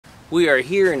We are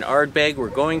here in Ardbeg. We're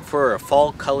going for a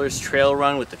fall colors trail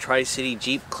run with the Tri-City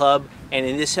Jeep Club, and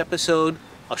in this episode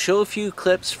I'll show a few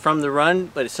clips from the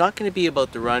run, but it's not going to be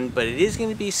about the run, but it is going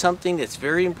to be something that's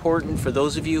very important for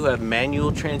those of you who have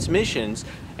manual transmissions,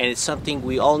 and it's something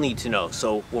we all need to know.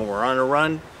 So when we're on a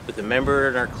run with a member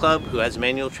in our club who has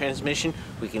manual transmission,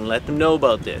 we can let them know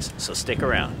about this, so stick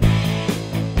around.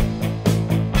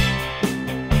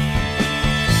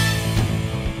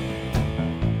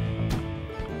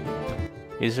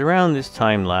 It was around this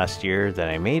time last year that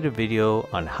I made a video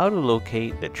on how to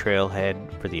locate the trailhead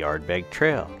for the Ardbeg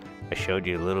Trail. I showed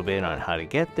you a little bit on how to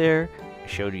get there, I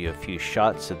showed you a few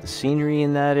shots of the scenery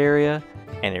in that area,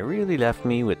 and it really left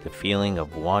me with the feeling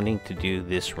of wanting to do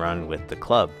this run with the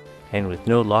club. And with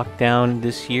no lockdown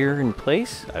this year in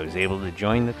place, I was able to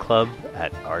join the club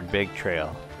at Ardbeg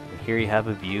Trail. And here you have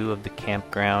a view of the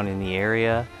campground in the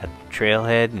area at the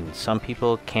trailhead, and some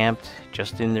people camped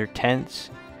just in their tents.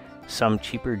 Some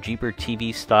cheaper Jeeper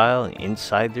TV style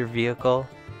inside their vehicle.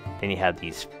 Then you have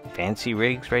these fancy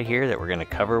rigs right here that we're going to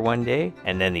cover one day,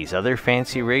 and then these other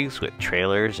fancy rigs with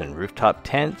trailers and rooftop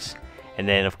tents, and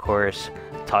then of course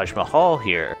Taj Mahal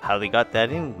here. How they got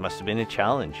that in must have been a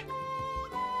challenge.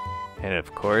 And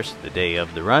of course the day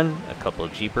of the run, a couple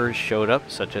of Jeepers showed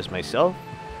up, such as myself.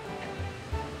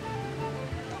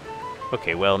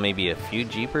 Okay, well, maybe a few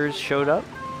Jeepers showed up.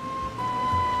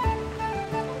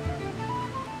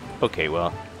 Okay,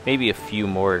 well, maybe a few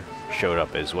more showed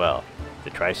up as well.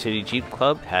 The Tri-City Jeep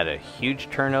Club had a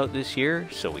huge turnout this year,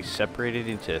 so we separated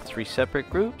into 3 separate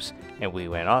groups, and we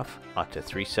went off onto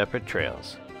 3 separate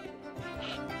trails.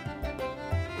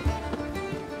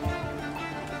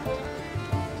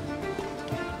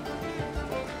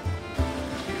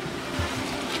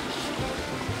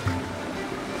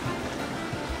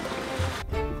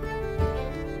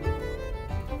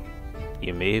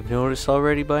 You may have noticed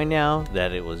already by now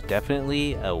that it was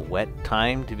definitely a wet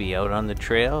time to be out on the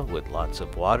trail with lots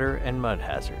of water and mud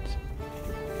hazards.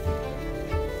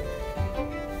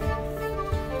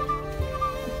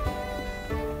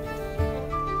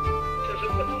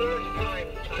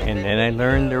 And then I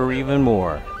learned there were even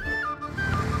more.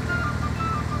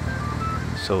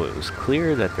 So it was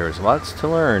clear that there was lots to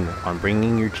learn on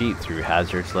bringing your Jeep through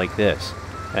hazards like this.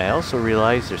 And I also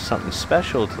realized there's something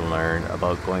special to learn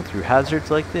about going through hazards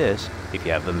like this if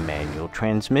you have a manual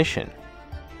transmission.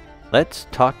 Let's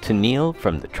talk to Neil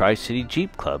from the Tri-City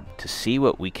Jeep Club to see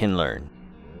what we can learn.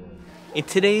 In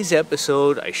today's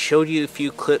episode, I showed you a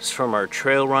few clips from our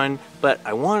trail run, but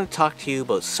I want to talk to you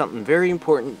about something very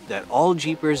important that all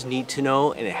Jeepers need to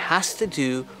know, and it has to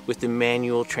do with the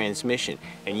manual transmission.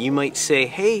 And you might say,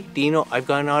 hey Dino, I've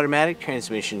got an automatic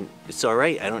transmission, it's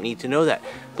alright, I don't need to know that.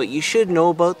 But you should know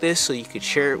about this so you could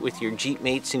share it with your Jeep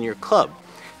mates in your club.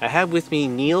 I have with me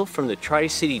Neil from the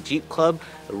Tri-City Jeep Club,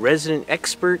 a resident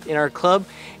expert in our club,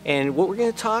 and what we're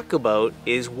going to talk about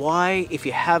is why, if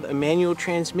you have a manual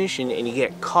transmission and you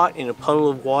get caught in a puddle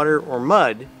of water or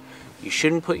mud, you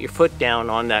shouldn't put your foot down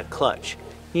on that clutch.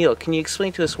 Neil, can you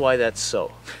explain to us why that's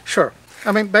so? Sure.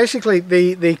 I mean, basically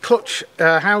the clutch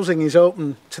housing is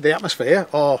open to the atmosphere,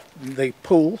 or the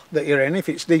pool that you're in if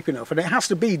it's deep enough, and it has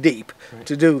to be deep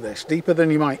to do this, deeper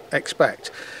than you might expect.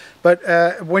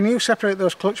 But when you separate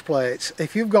those clutch plates,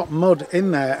 if you've got mud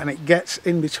in there and it gets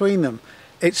in between them,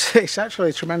 it's actually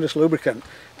a tremendous lubricant,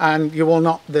 and you will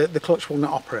not, the clutch will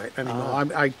not operate anymore.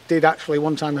 I did actually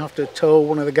one time have to tow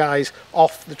one of the guys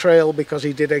off the trail because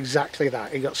he did exactly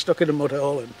that. He got stuck in a mud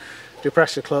hole and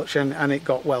depressed the clutch, and it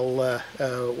got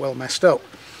well messed up.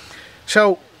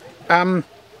 So on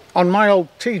my old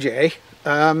TJ,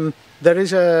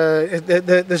 there's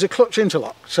a clutch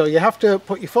interlock, so you have to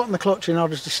put your foot in the clutch in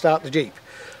order to start the Jeep.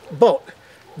 But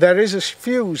there is a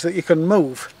fuse that you can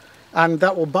move, and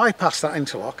that will bypass that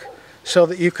interlock, so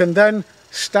that you can then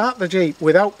start the Jeep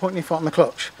without putting your foot in the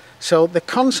clutch. So the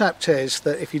concept is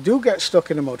that if you do get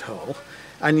stuck in a mud hole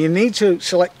and you need to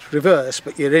select reverse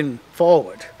but you're in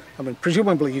forward, I mean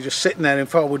presumably you're just sitting there in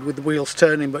forward with the wheels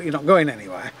turning but you're not going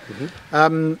anywhere,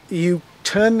 you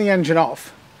turn the engine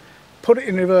off, put it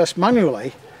in reverse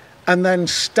manually, and then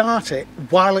start it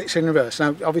while it's in reverse.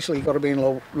 Now obviously you've got to be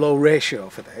in low ratio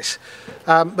for this,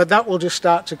 but that will just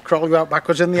start to crawl you out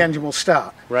backwards and the engine will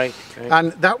start. Right.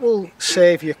 And that will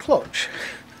save your clutch,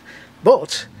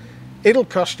 but it'll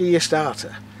cost you your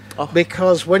starter.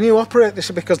 Because when you operate this,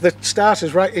 because the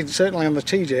starter's right in, certainly on the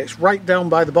TJ, it's right down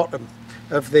by the bottom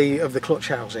of the clutch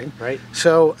housing. Right.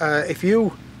 So if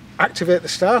you activate the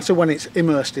starter when it's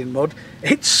immersed in mud,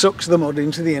 it sucks the mud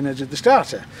into the innards of the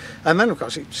starter. And then, of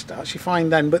course, it starts you fine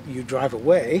then, but you drive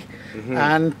away,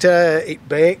 and it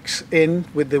bakes in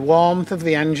with the warmth of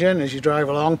the engine as you drive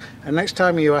along, and next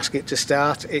time you ask it to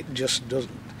start, it just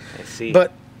doesn't. I see.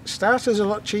 But starters are a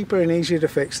lot cheaper and easier to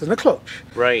fix than a clutch.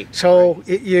 Right. So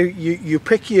right. You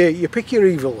pick your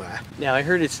evil there. Now I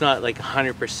heard it's not like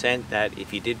 100% that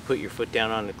if you did put your foot down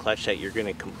on the clutch that you're going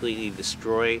to completely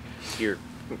destroy your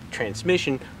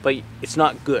transmission, but it's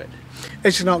not good.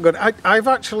 It's not good. I've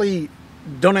actually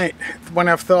done it when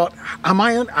I've thought, am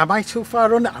I too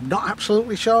far under? I'm not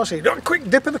absolutely sure. So you do a quick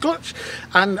dip of the clutch,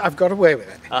 and I've got away with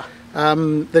it.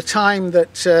 The time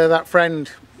that that friend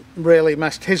really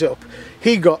messed his up,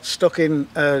 he got stuck in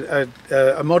a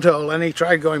mud hole, and he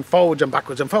tried going forwards and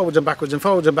backwards and forwards and backwards and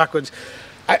forwards and backwards,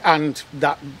 and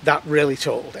that really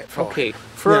totaled it for him.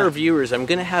 For our viewers, I'm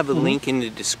going to have a link in the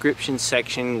description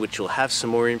section which will have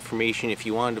some more information if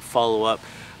you wanted to follow up.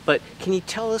 But can you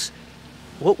tell us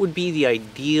what would be the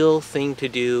ideal thing to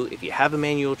do if you have a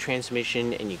manual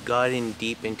transmission and you got in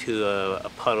deep into a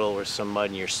puddle or some mud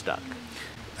and you're stuck?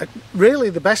 Really,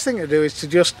 the best thing to do is to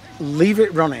just leave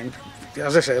it running.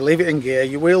 As I say, leave it in gear.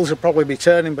 Your wheels will probably be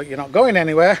turning, but you're not going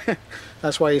anywhere.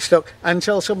 That's why you're stuck,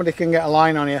 until somebody can get a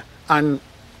line on you and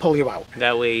pull you out.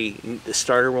 That way the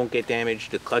starter won't get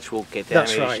damaged, the clutch won't get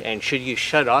damaged. That's right. And should you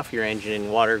shut off your engine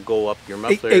and water go up your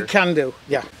muffler? It can do,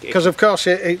 yeah. Because of course,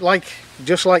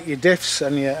 just like your diffs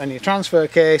and your transfer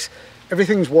case,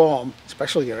 everything's warm,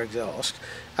 especially your exhaust.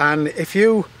 And if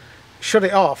you shut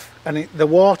it off and the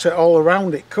water all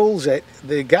around it cools it,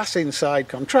 the gas inside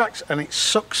contracts and it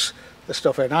sucks the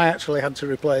stuff in. I actually had to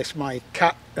replace my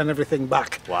cat and everything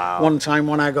back one time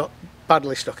when I got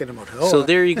badly stuck in a mud hole. So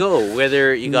there you go.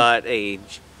 Whether you got a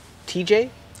TJ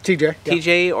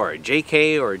or a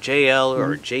JK or a JL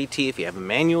or a JT, if you have a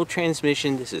manual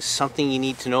transmission, this is something you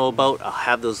need to know about. I'll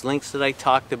have those links that I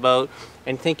talked about,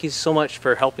 and thank you so much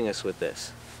for helping us with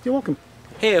this. You're welcome.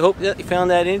 Hey, I hope that you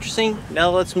found that interesting.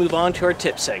 Now let's move on to our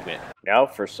tip segment. Now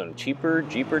for some cheaper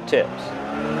Jeeper tips.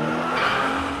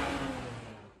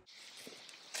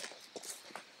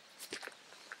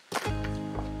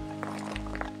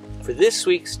 For this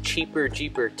week's cheaper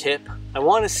Jeeper tip, I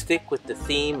want to stick with the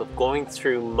theme of going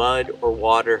through mud or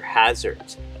water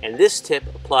hazards. And this tip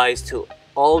applies to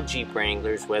all Jeep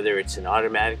Wranglers, whether it's an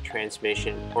automatic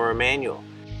transmission or a manual.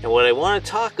 And what I want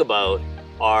to talk about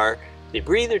are the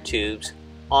breather tubes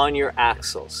on your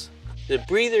axles. The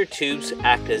breather tubes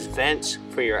act as vents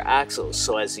for your axles,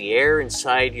 so as the air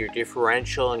inside your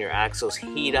differential and your axles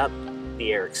heat up,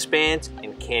 the air expands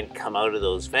and can't come out of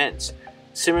those vents.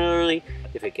 Similarly,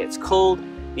 if it gets cold,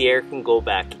 the air can go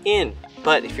back in.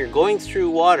 But if you're going through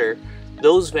water,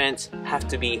 those vents have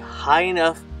to be high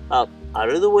enough up out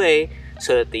of the way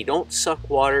so that they don't suck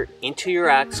water into your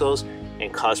axles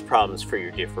and cause problems for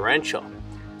your differential.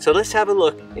 So let's have a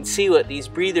look and see what these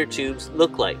breather tubes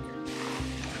look like.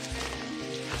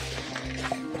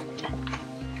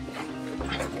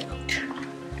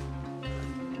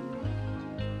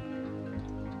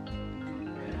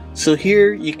 So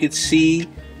here you can see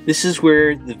this is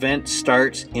where the vent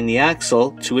starts in the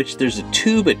axle, to which there's a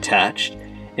tube attached,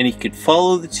 and you could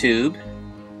follow the tube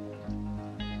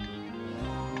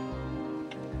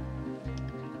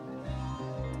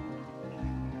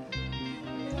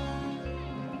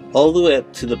all the way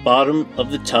up to the bottom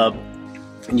of the tub,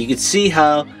 and you can see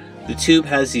how the tube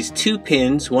has these two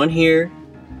pins, one here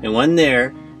and one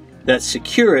there, that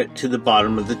secure it to the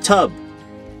bottom of the tub.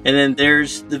 And then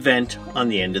there's the vent on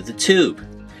the end of the tube.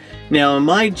 Now in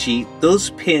my Jeep,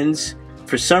 those pins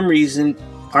for some reason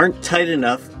aren't tight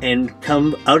enough and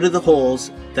come out of the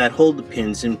holes that hold the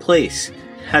pins in place.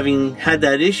 Having had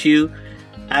that issue,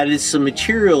 added some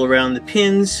material around the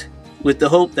pins with the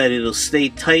hope that it'll stay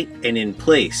tight and in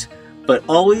place. But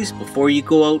always, before you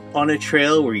go out on a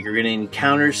trail where you're going to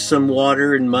encounter some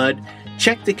water and mud,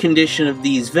 check the condition of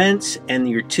these vents and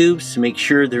your tubes to make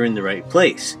sure they're in the right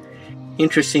place.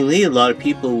 Interestingly, a lot of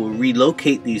people will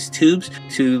relocate these tubes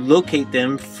to locate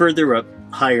them further up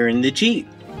higher in the Jeep.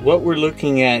 What we're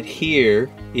looking at here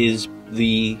is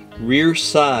the rear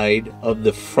side of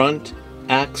the front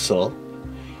axle,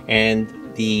 and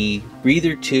the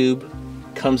breather tube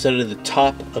comes out of the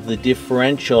top of the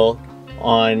differential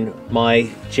on my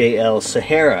JL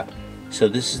Sahara. So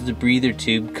this is the breather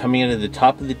tube coming out of the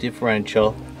top of the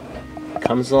differential,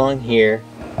 comes along here,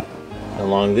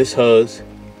 along this hose,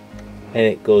 and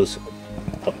it goes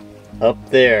up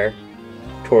there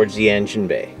towards the engine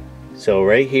bay. So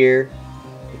right here,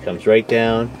 it comes right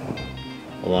down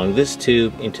along this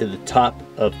tube into the top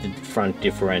of the front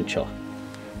differential.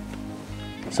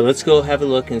 So let's go have a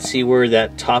look and see where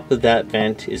that top of that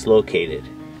vent is located.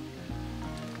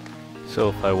 So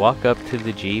if I walk up to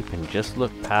the Jeep and just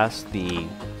look past the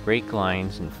brake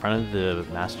lines in front of the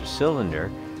master cylinder,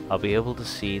 I'll be able to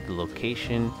see the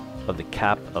location of the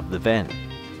cap of the vent.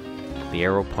 The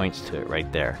arrow points to it right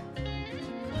there.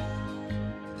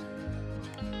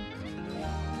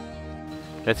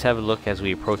 Let's have a look as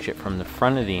we approach it from the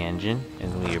front of the engine,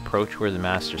 and we approach where the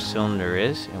master cylinder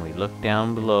is, and we look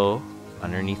down below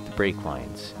underneath the brake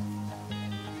lines.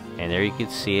 And there you can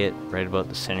see it right about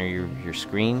the center of your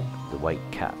screen, the white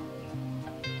cap.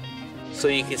 So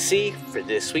you can see for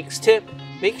this week's tip,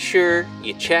 make sure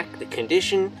you check the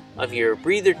condition of your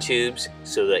breather tubes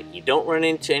so that you don't run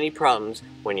into any problems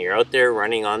when you're out there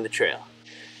running on the trail.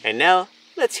 And now,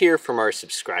 let's hear from our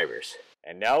subscribers.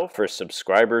 And now for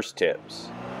subscribers' tips.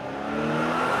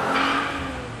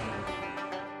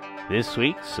 This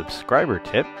week's subscriber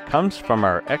tip comes from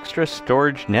our extra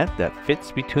storage net that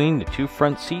fits between the two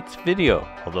front seats video.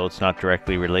 Although it's not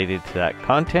directly related to that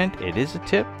content, it is a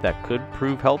tip that could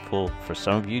prove helpful for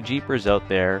some of you Jeepers out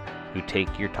there who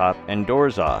take your top end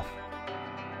doors off.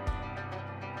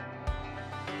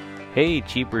 Hey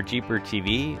Cheaper Jeeper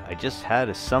TV, I just had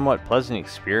a somewhat pleasant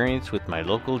experience with my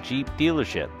local Jeep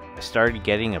dealership. I started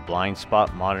getting a blind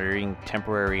spot monitoring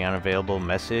temporary unavailable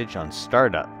message on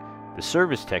startup. The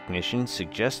service technician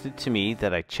suggested to me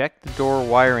that I check the door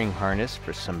wiring harness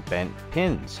for some bent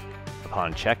pins.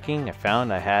 Upon checking, I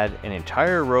found I had an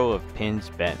entire row of pins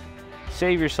bent.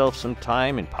 Save yourself some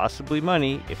time and possibly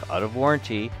money if out of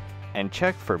warranty, and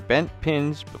check for bent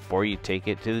pins before you take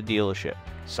it to the dealership.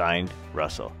 Signed,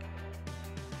 Russell.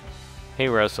 Hey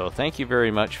Russell, thank you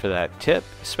very much for that tip,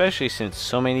 especially since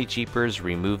so many Jeepers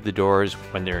remove the doors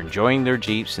when they're enjoying their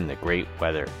Jeeps in the great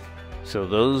weather. So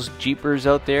those Jeepers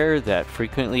out there that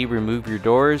frequently remove your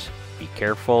doors, be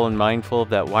careful and mindful of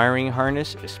that wiring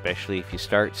harness, especially if you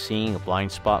start seeing a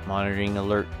blind spot monitoring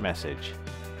alert message.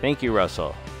 Thank you,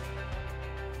 Russell.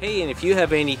 Hey, and if you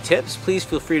have any tips, please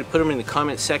feel free to put them in the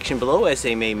comments section below, as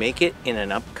they may make it in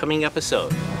an upcoming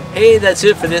episode. Hey, that's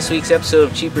it for this week's episode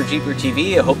of Cheaper Jeeper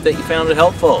TV. I hope that you found it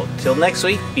helpful. Till next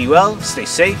week, be well, stay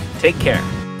safe, take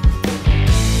care.